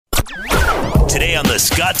Today on The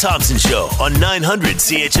Scott Thompson Show on 900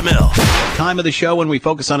 CHML. Time of the show when we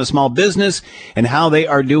focus on a small business and how they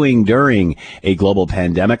are doing during a global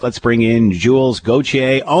pandemic. Let's bring in Jules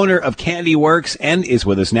Gauthier, owner of Candy Works, and is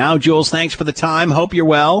with us now. Jules, thanks for the time. Hope you're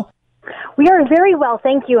well. We are very well,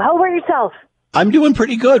 thank you. How about yourself? I'm doing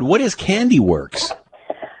pretty good. What is Candy Works?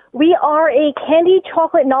 We are a candy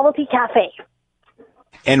chocolate novelty cafe.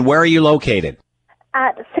 And where are you located?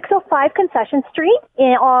 At 605 Concession Street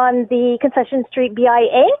on the Concession Street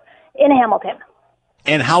BIA in Hamilton.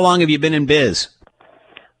 And how long have you been in biz?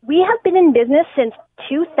 We have been in business since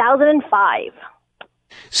 2005.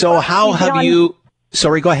 So how have you...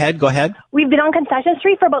 Sorry, go ahead. We've been on Concession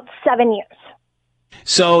Street for about 7 years.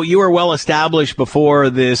 So you were well established before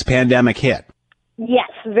this pandemic hit? Yes,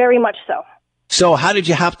 very much so. So how did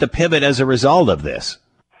you have to pivot as a result of this?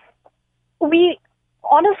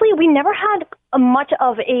 Honestly, we never had much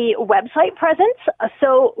of a website presence,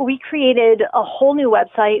 so we created a whole new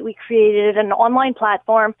website. We created an online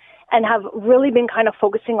platform and have really been kind of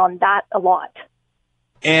focusing on that a lot.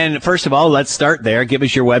 And first of all, let's start there. Give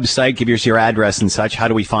us your website, give us your address and such. How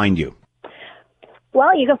do we find you?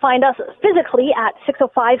 Well, you can find us physically at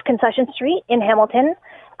 605 Concession Street in Hamilton,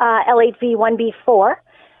 L8V1B4,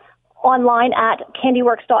 online at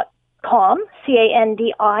candyworks.com,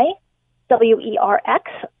 CANDIWERX,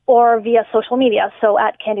 or via social media, so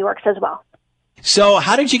at Candyworks as well. So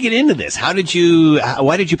how did you get into this? Why did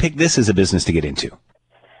you pick this as a business to get into?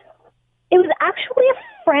 It was actually a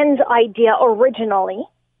friend's idea originally,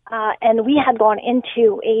 and we had gone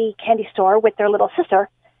into a candy store with their little sister,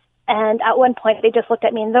 and at one point they just looked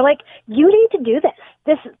at me and they're like, "You need to do this.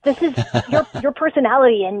 This is your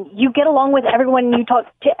personality, and you get along with everyone, and you talk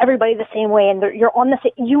to everybody the same way, and you're on the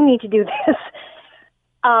same, you need to do this."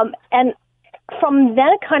 And from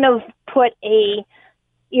then it kind of put a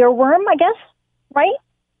earworm, I guess, right?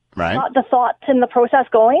 Right. The thoughts and the process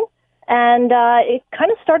going, and it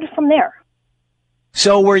kind of started from there.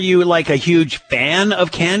 So were you like a huge fan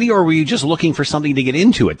of candy, or were you just looking for something to get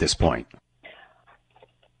into at this point?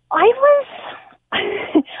 I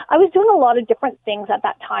was doing a lot of different things at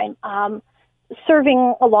that time.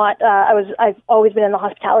 Serving a lot. I've always been in the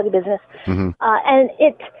hospitality business, and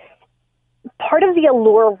part of the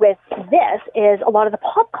allure with this is a lot of the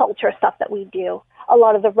pop culture stuff that we do, a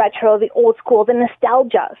lot of the retro, the old school, the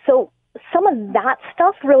nostalgia. So some of that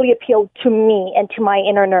stuff really appealed to me and to my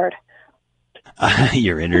inner nerd.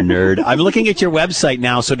 Your inner nerd. I'm looking at your website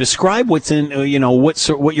now. So describe what's in,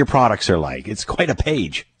 what your products are like. It's quite a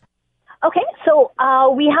page. Okay, so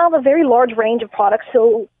we have a very large range of products.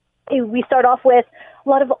 So we start off with a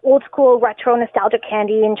lot of old school retro nostalgic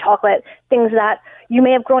candy and chocolate, things that you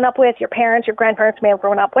may have grown up with, your parents, your grandparents may have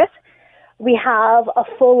grown up with. We have a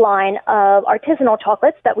full line of artisanal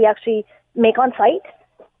chocolates that we actually make on site.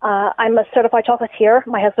 I'm a certified chocolatier.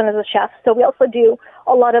 My husband is a chef. So we also do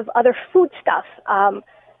a lot of other food stuff.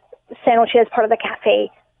 Sandwiches, part of the cafe.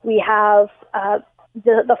 We have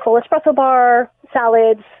the full espresso bar,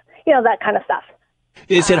 salads, that kind of stuff.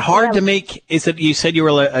 Is it hard to make, you said you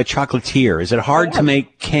were a chocolatier. Is it hard to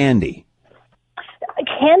make candy?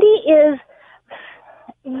 Candy is,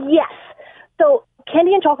 yes. So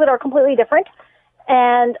candy and chocolate are completely different.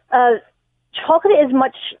 And chocolate is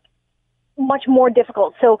much more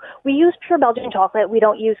difficult. So we use pure Belgian chocolate. We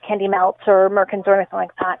don't use candy melts or merkins or anything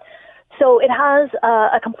like that. So it has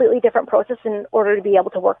a completely different process in order to be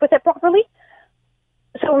able to work with it properly.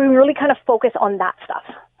 So we really kind of focus on that stuff.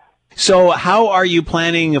 So how are you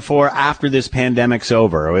planning for after this pandemic's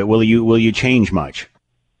over? Will you change much?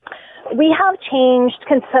 We have changed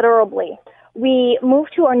considerably. We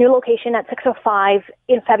moved to our new location at 605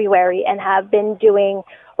 in February and have been doing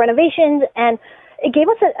renovations, and it gave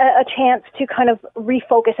us a chance to kind of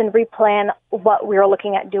refocus and replan what we were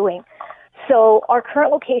looking at doing. So our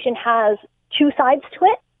current location has two sides to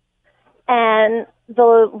it, and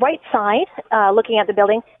the right side, looking at the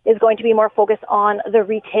building, is going to be more focused on the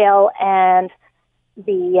retail and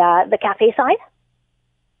the cafe side.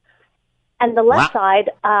 And the left side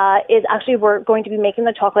is actually, we're going to be making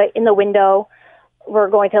the chocolate in the window. We're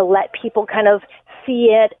going to let people kind of see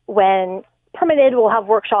it when permitted. We'll have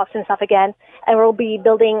workshops and stuff again. And we'll be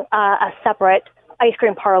building a separate ice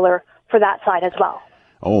cream parlor for that side as well.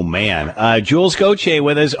 Oh, man. Jules Gauthier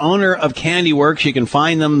with us, owner of Candy Works. You can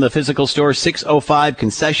find them, the physical store, 605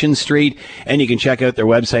 Concession Street, and you can check out their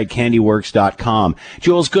website, candyworks.com.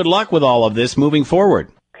 Jules, good luck with all of this moving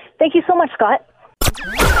forward. Thank you so much, Scott.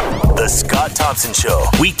 The Scott Thompson Show,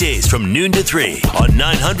 weekdays from noon to 3 on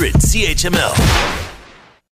 900 CHML.